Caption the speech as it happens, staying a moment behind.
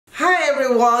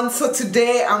everyone. So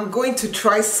today I'm going to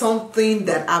try something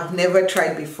that I've never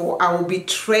tried before. I will be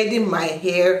threading my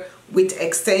hair with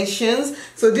extensions.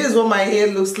 So this is what my hair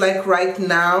looks like right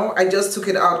now. I just took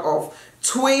it out of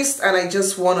twist and I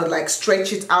just want to like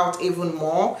stretch it out even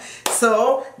more.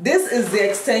 So this is the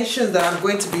extensions that I'm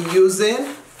going to be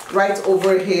using right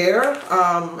over here.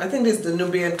 I think this is the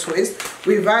Nubian twist.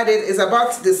 We've added, it's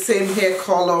about the same hair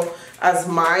color as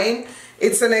mine.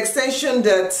 It's an extension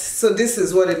that, so this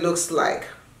is what it looks like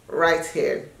right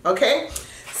here, okay?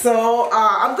 So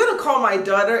I'm gonna call my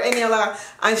daughter, Eniela,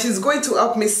 and she's going to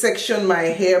help me section my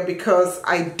hair because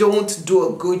I don't do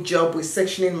a good job with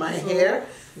sectioning my hair.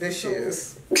 There she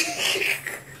is. So she's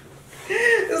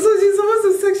supposed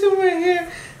to section my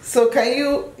hair. So can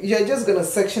you're just gonna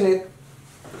section it.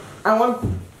 I want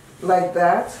like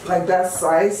that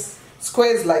size.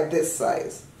 Squares like this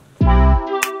size.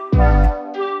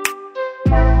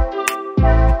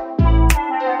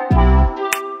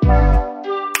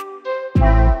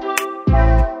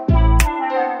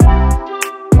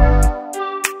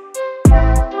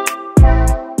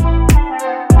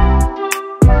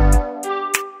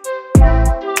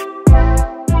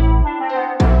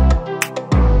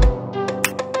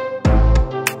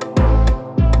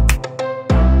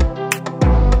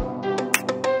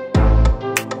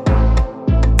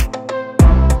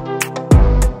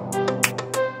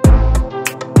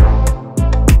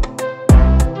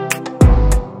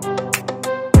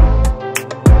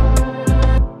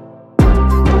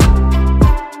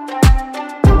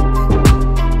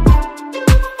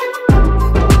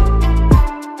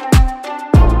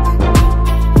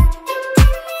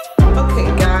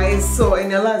 So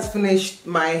Eniela has finished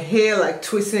my hair, like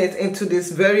twisting it into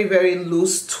this very, very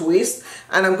loose twist,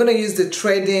 and I'm gonna use the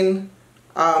threading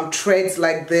threads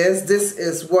like this. This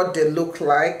is what they look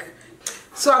like.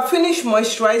 So I finished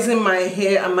moisturizing my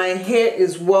hair and my hair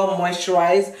is well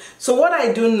moisturized. So what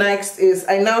I do next is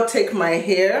I now take my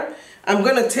hair, I'm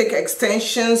gonna take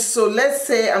extensions. So let's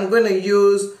say I'm gonna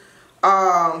use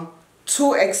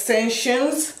 2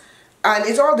 extensions. And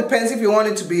it all depends if you want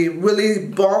it to be really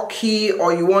bulky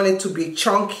or you want it to be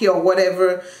chunky or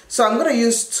whatever. So I'm going to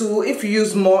use 2. If you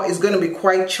use more, it's going to be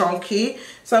quite chunky.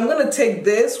 So I'm going to take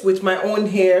this with my own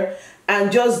hair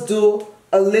and just do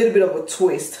a little bit of a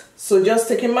twist. So just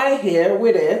taking my hair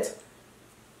with it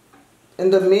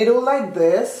in the middle like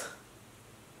this.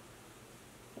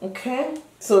 Okay.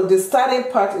 So the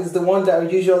starting part is the one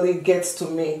that usually gets to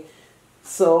me.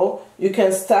 So you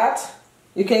can start,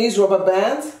 you can use rubber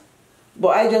bands.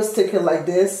 But I just take it like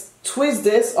this, twist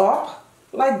this up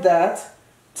like that,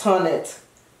 turn it,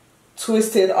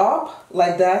 twist it up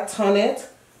like that, turn it.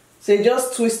 So you're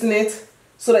just twisting it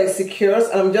so that it secures,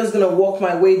 and I'm just going to walk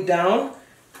my way down.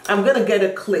 I'm going to get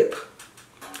a clip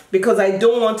because I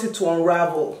don't want it to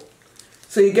unravel.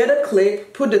 So you get a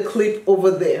clip, put the clip over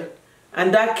there,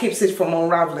 and that keeps it from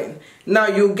unraveling. Now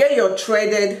you get your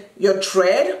thread.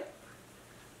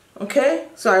 Okay,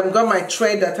 so I've got my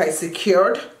thread that I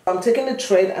secured. I'm taking the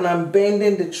thread and I'm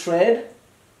bending the thread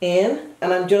in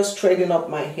and I'm just threading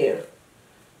up my hair.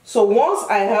 So once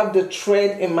I have the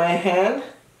thread in my hand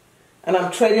and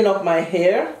I'm threading up my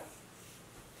hair,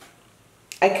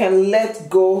 I can let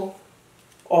go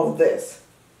of this.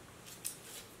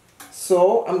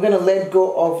 So I'm going to let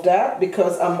go of that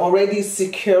because I'm already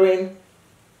securing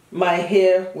my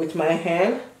hair with my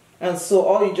hand. And so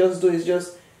all you just do is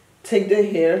just take the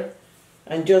hair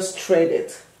and just thread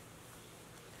it.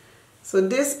 So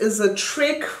this is a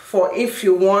trick for if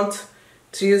you want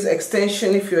to use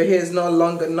extension if your hair is not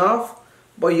long enough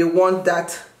but you want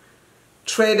that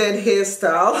threaded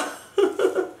hairstyle.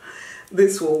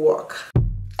 This will work.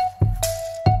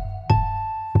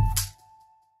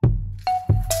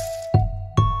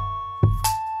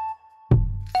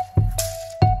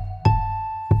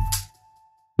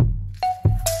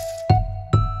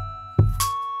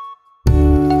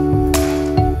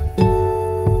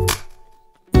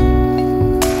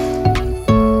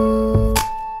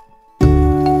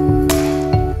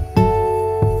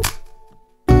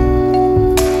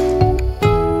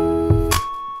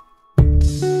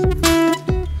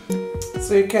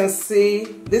 So you can see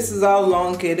this is how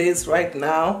long it is right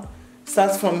now.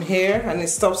 Starts from here and it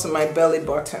stops in my belly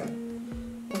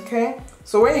button. Okay,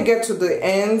 so when you get to the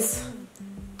ends,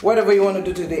 whatever you want to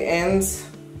do to the ends,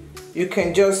 you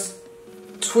can just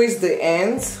twist the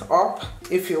ends up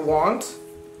if you want,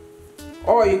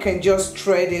 or you can just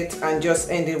thread it and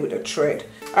just end it with a thread.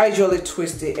 I usually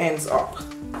twist the ends up.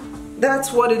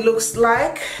 That's what it looks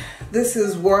like. This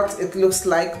is what it looks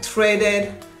like,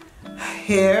 threaded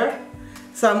hair.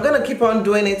 So I'm gonna keep on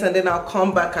doing it and then I'll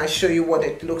come back and show you what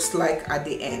it looks like at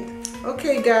the end.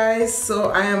 Okay guys, so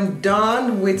I am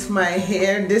done with my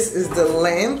hair. This is the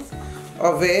length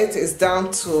of it. It's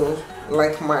down to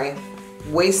like my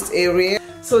waist area.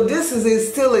 So this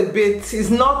is still a bit, it's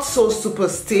not so super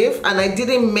stiff, and I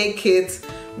didn't make it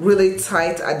really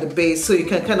tight at the base, so you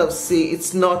can kind of see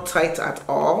it's not tight at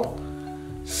all.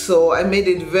 So I made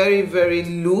it very, very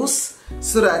loose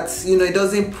so that, you know, it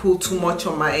doesn't pull too much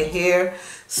on my hair.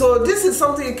 So this is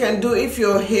something you can do if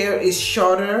your hair is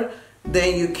shorter.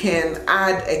 Then you can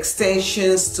add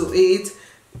extensions to it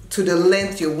to the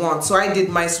length you want. So I did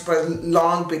my super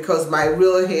long because my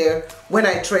real hair, when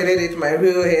I threaded it, my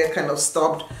real hair kind of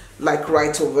stopped like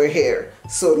right over here.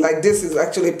 So like this is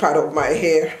actually part of my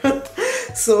hair.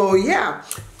 So yeah,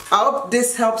 I hope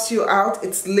this helps you out.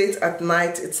 It's late at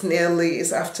night,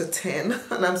 it's after 10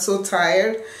 and I'm so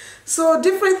tired. So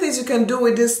different things you can do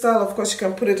with this style. Of course, you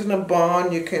can put it in a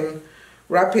bun, you can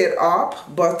wrap it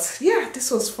up, but yeah,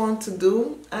 this was fun to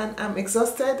do and I'm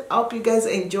exhausted. I hope you guys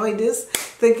enjoyed this.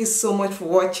 Thank you so much for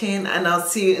watching, and I'll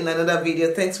see you in another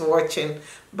video. Thanks for watching.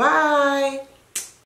 Bye.